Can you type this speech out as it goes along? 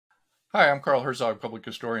Hi, I'm Carl Herzog, Public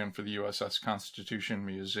Historian for the USS Constitution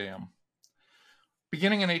Museum.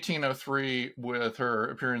 Beginning in 1803, with her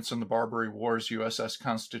appearance in the Barbary Wars, USS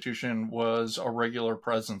Constitution was a regular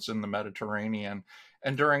presence in the Mediterranean.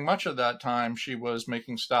 And during much of that time, she was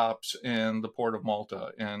making stops in the port of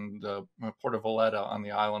Malta, in the port of Valletta on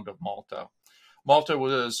the island of Malta. Malta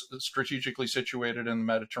was strategically situated in the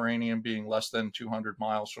Mediterranean, being less than 200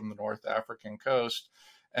 miles from the North African coast.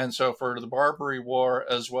 And so, for the Barbary War,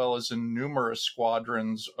 as well as in numerous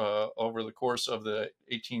squadrons over the course of the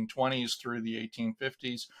 1820s through the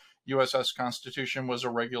 1850s, USS Constitution was a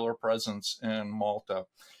regular presence in Malta.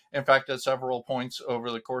 In fact, at several points over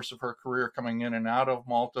the course of her career coming in and out of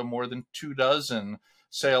Malta, more than 2 dozen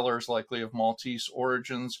sailors, likely of Maltese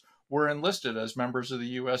origins, were enlisted as members of the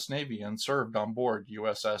U.S. Navy and served on board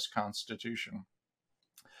USS Constitution.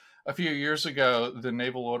 A few years ago, the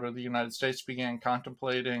Naval Order of the United States began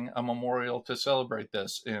contemplating a memorial to celebrate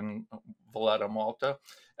this in Valletta, Malta,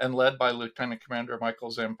 and led by Lieutenant Commander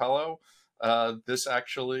Michael Zampella, this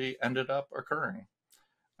actually ended up occurring.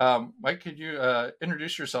 Mike, could you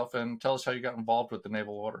introduce yourself and tell us how you got involved with the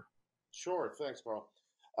Naval Order? Sure, thanks, Carl.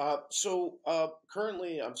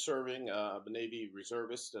 Currently I'm serving, I'm a Navy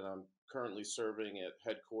reservist, and I'm currently serving at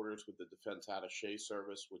headquarters with the Defense Attaché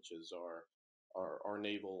Service, which is our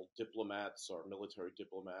naval diplomats, our military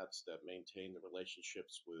diplomats that maintain the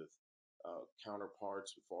relationships with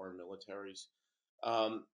counterparts and foreign militaries.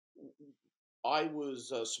 Um, I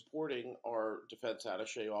was supporting our Defense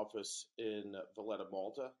Attaché office in Valletta,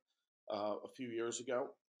 Malta, a few years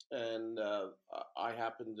ago, and I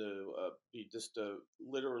happened to be just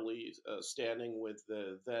literally standing with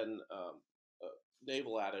the then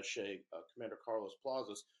naval attaché, Commander Carlos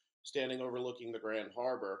Plazas, standing overlooking the Grand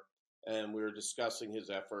Harbor, and we were discussing his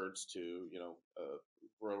efforts to,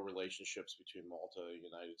 grow relationships between Malta and the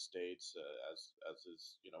United States, as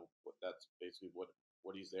is, that's basically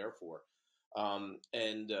what he's there for.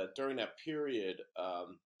 And During that period,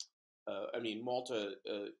 I mean, Malta,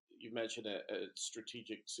 you mentioned its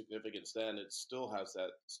strategic significance then. It still has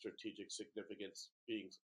that strategic significance, being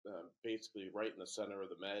basically right in the center of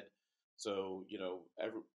the Med. So,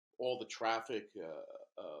 all the traffic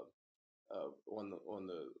on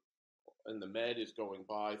the in the Med is going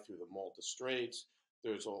by through the Malta Straits.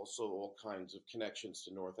 There's also all kinds of connections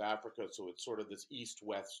to North Africa. So it's sort of this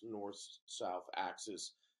east-west, north-south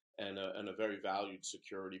axis, and a very valued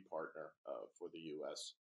security partner for the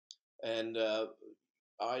U.S. And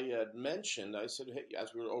I had mentioned, I said, hey,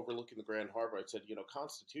 as we were overlooking the Grand Harbor, I said,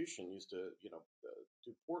 Constitution used to,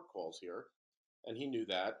 do port calls here. And he knew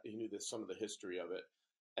that. He knew this, some of the history of it.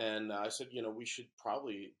 And I said, we should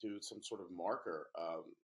probably do some sort of marker.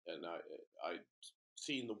 And I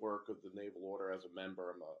seen the work of the Naval Order as a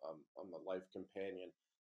member. I'm a life companion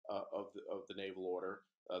of the Naval Order.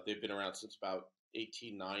 They've been around since about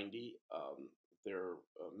 1890. Their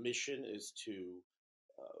mission is to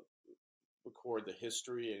uh, record the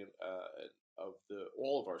history of the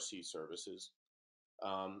all of our sea services,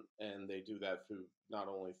 and they do that through not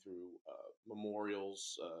only through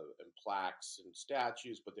memorials and plaques and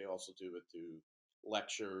statues, but they also do it through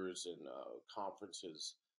lectures and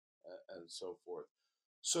conferences and so forth.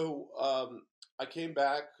 So I came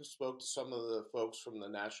back, spoke to some of the folks from the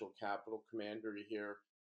National Capital Commandery here,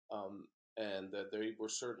 and they were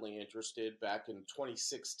certainly interested. Back in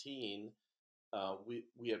 2016,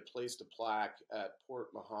 we had placed a plaque at Port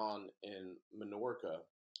Mahon in Minorca,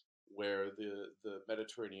 where the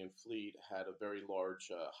Mediterranean fleet had a very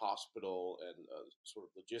large hospital and sort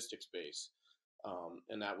of logistics base,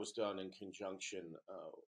 and that was done in conjunction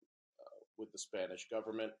with the Spanish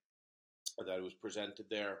government. That was presented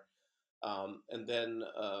there, and then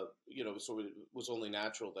so it was only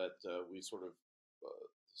natural that we sort of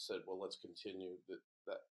said, well, let's continue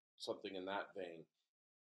that something in that vein.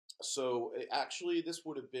 So actually, this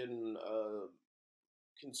would have been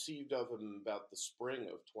conceived of in about the spring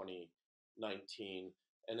of 2019,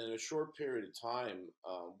 and in a short period of time,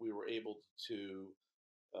 we were able to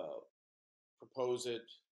uh, propose it,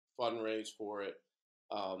 fundraise for it,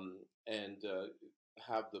 and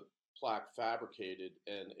have the plaque fabricated,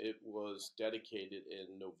 and it was dedicated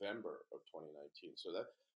in November of 2019. So that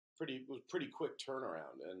pretty was pretty quick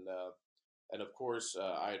turnaround, and of course,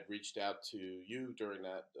 I had reached out to you during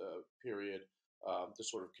that period to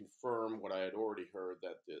sort of confirm what I had already heard,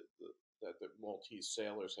 that the Maltese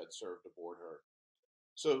sailors had served aboard her.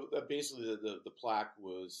 So basically, the plaque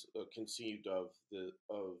was conceived of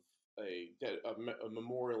a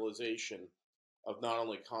memorialization of not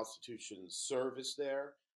only Constitution's service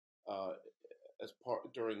there uh, as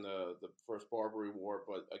part during the first Barbary War,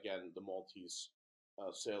 but again the Maltese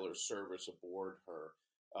sailor service aboard her.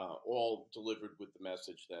 all delivered with the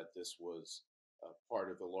message that this was part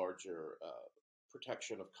of the larger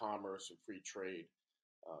protection of commerce and free trade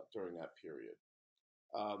during that period.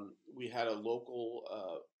 We had a local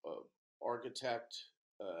architect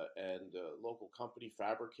and local company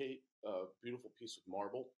fabricate a beautiful piece of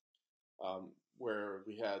marble, where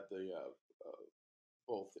we had the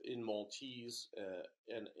both in Maltese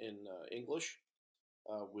and in English,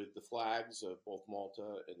 with the flags of both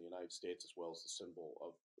Malta and the United States, as well as the symbol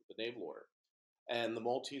of the Naval Order. And the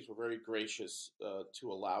Maltese were very gracious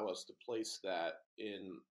to allow us to place that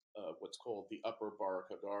in what's called the Upper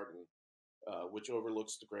Baraka Garden, which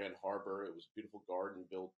overlooks the Grand Harbor. It was a beautiful garden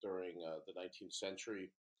built during the 19th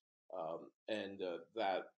century. And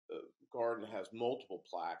that garden has multiple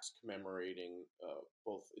plaques commemorating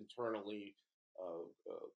both internally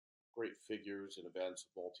great figures and events of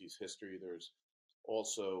Maltese history. There's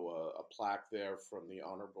also a plaque there from the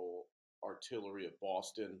Honorable Artillery of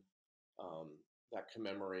Boston that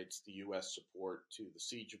commemorates the U.S. support to the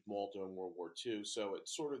Siege of Malta in World War II. So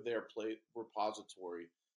it's sort of their repository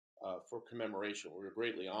for commemoration. We were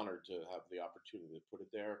greatly honored to have the opportunity to put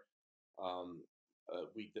it there.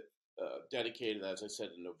 We dedicated, as I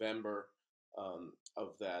said, in November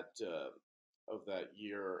of that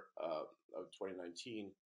year of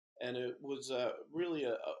 2019, and it was really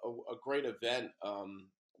a great event.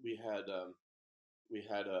 We had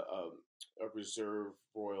a reserve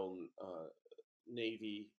Royal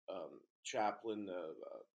Navy chaplain,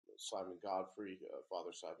 Simon Godfrey,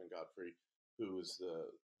 Father Simon Godfrey, who is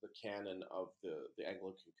the canon of the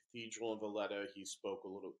Anglican Cathedral in Valletta. He spoke a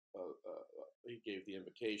little. He gave the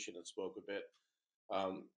invocation and spoke a bit.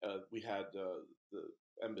 We had the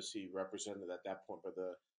embassy represented at that point by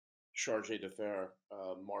the Charge d'Affaires,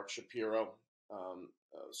 Mark Shapiro,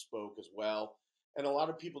 spoke as well. And a lot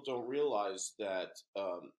of people don't realize that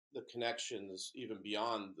the connections, even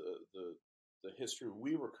beyond the history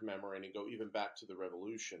we were commemorating, go even back to the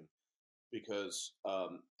Revolution, because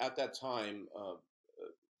at that time, of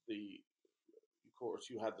course,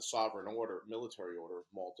 you had the Sovereign Order, military order of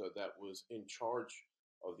Malta, that was in charge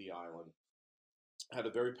of the island. Had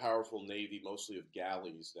a very powerful navy, mostly of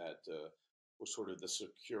galleys, that were sort of the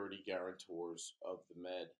security guarantors of the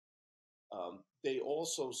Med. They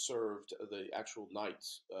also served, the actual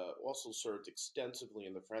knights, also served extensively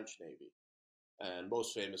in the French Navy. And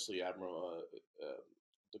most famously, Admiral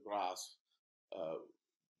de Grasse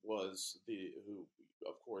was who,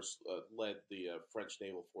 of course, led the French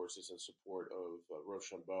naval forces in support of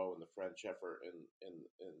Rochambeau and the French effort in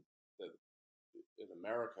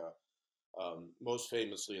America. Most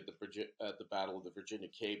famously at the Battle of the Virginia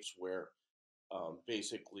Capes, where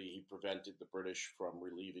basically he prevented the British from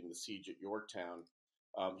relieving the siege at Yorktown.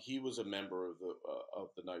 He was a member of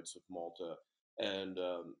the Knights of Malta, and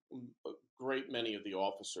a great many of the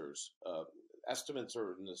officers. Estimates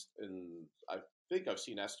are I think I've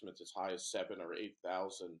seen estimates as high as 7,000 or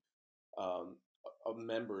 8,000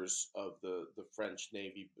 members of the French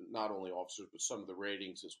Navy, not only officers but some of the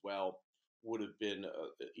ratings as well, would have been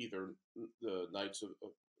either the Knights of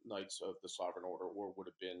the Sovereign Order or would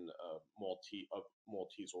have been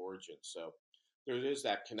Maltese origin. So there is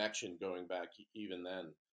that connection going back even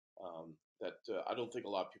then that I don't think a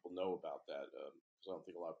lot of people know about that, because I don't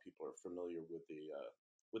think a lot of people are familiar with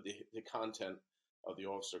the content of the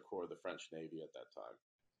officer corps of the French Navy at that time.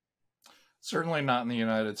 Certainly not in the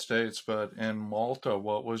United States, but in Malta,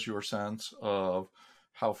 what was your sense of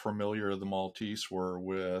how familiar the Maltese were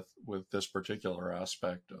with this particular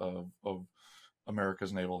aspect of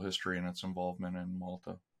America's naval history and its involvement in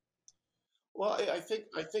Malta? Well, I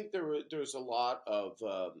think there's a lot of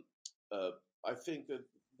I think that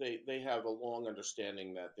they have a long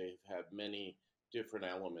understanding that they've had many different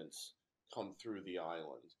elements come through the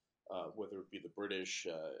island, whether it be the British,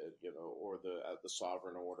 or the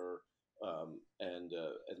Sovereign Order, and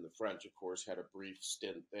the French, of course, had a brief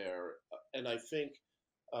stint there, and I think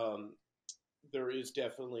there is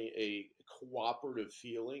definitely a cooperative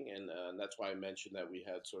feeling, and that's why I mentioned that we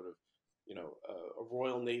had sort of, a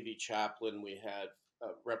Royal Navy chaplain. We had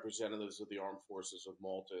representatives of the armed forces of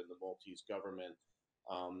Malta and the Maltese government.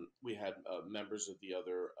 We had members of the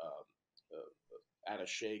other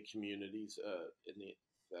attaché communities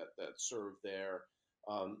that served there.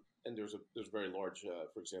 And there's a very large,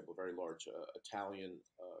 for example, a very large Italian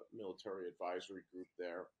military advisory group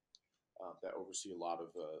there that oversee a lot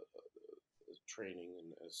of training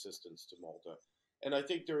and assistance to Malta. And I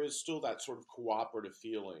think there is still that sort of cooperative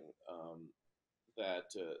feeling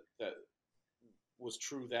that was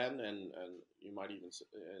true then, and you might even say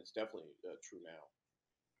it's definitely true now.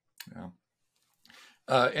 Yeah.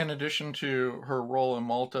 In addition to her role in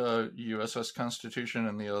Malta, USS Constitution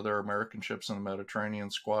and the other American ships in the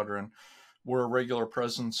Mediterranean Squadron were a regular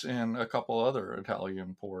presence in a couple other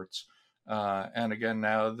Italian ports. And again,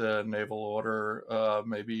 now the Naval Order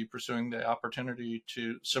may be pursuing the opportunity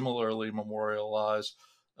to similarly memorialize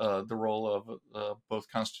the role of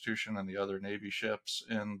both Constitution and the other Navy ships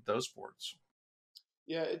in those ports.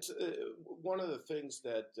 Yeah, it's one of the things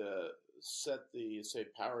that set the say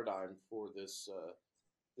paradigm for this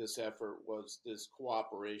effort was this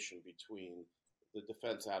cooperation between the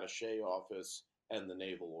Defense Attaché Office and the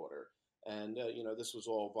Naval Order, and this was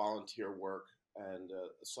all volunteer work and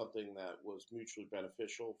something that was mutually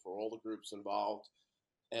beneficial for all the groups involved.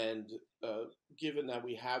 And given that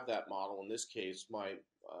we have that model in this case, my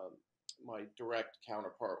direct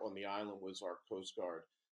counterpart on the island was our Coast Guard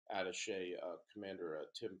attaché commander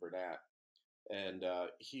Tim Burnett, and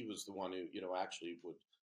he was the one who actually would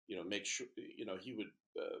make sure he would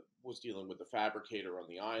was dealing with the fabricator on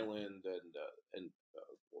the island and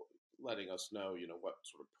letting us know what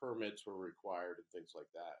sort of permits were required and things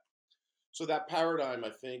like that. So that paradigm, I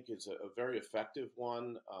think, is a very effective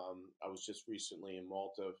one. I was just recently in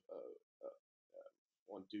Malta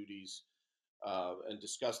on duties and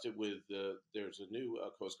discussed it with there's a new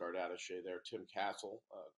Coast Guard attaché there, Tim Castle,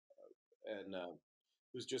 and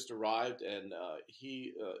who's just arrived, and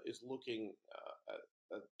he is looking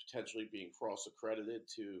at potentially being cross-accredited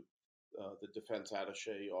to the Defense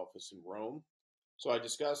Attaché Office in Rome. So I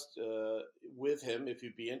discussed with him if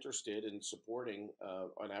he'd be interested in supporting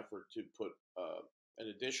an effort to put an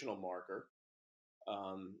additional marker,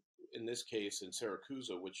 in this case in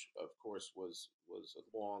Syracuse, which of course was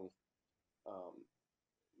a long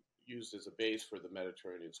used as a base for the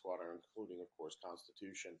Mediterranean Squadron, including, of course,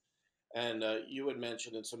 Constitution. And you had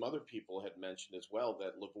mentioned, and some other people had mentioned as well,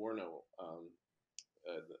 that Livorno,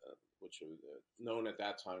 which was known at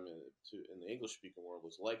that time in the English-speaking world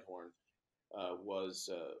as Leghorn, was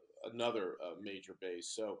another major base.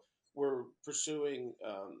 So we're pursuing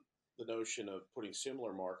the notion of putting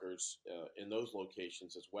similar markers in those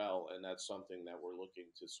locations as well, and that's something that we're looking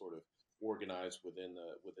to sort of organize within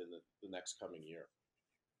the next coming year.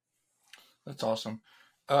 That's awesome.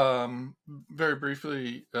 Very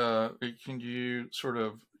briefly, can you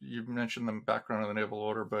you mentioned the background of the Naval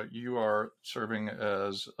Order, but you are serving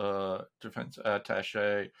as a defense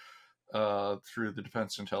attaché through the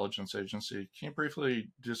Defense Intelligence Agency. Can you briefly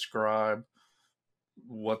describe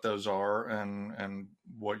what those are and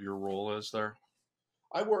what your role is there?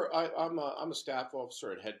 I'm a staff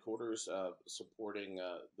officer at headquarters, supporting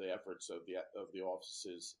the efforts of the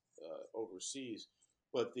offices overseas.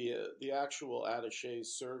 But the actual attachés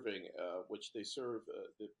serving, which they serve,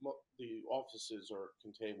 the offices are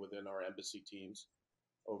contained within our embassy teams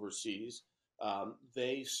overseas.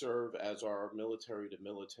 They serve as our military to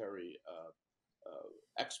military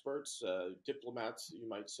experts, diplomats, you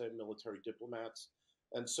might say, military diplomats.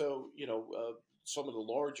 And so, some of the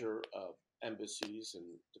larger embassies and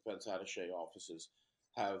defense attaché offices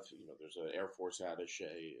have, there's an Air Force attaché,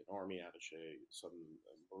 an Army attaché, some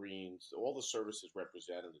Marines, all the services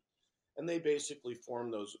represented. And they basically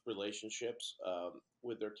form those relationships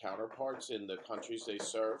with their counterparts in the countries they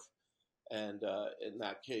serve. And in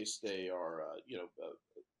that case, they are,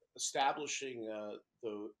 establishing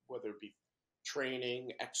whether it be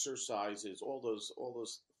training, exercises, all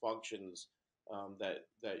those functions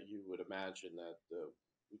that you would imagine that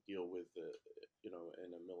we deal with, in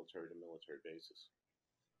a military to military basis.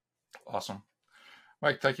 Awesome.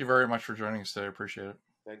 Mike, thank you very much for joining us today. I appreciate it.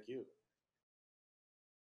 Thank you.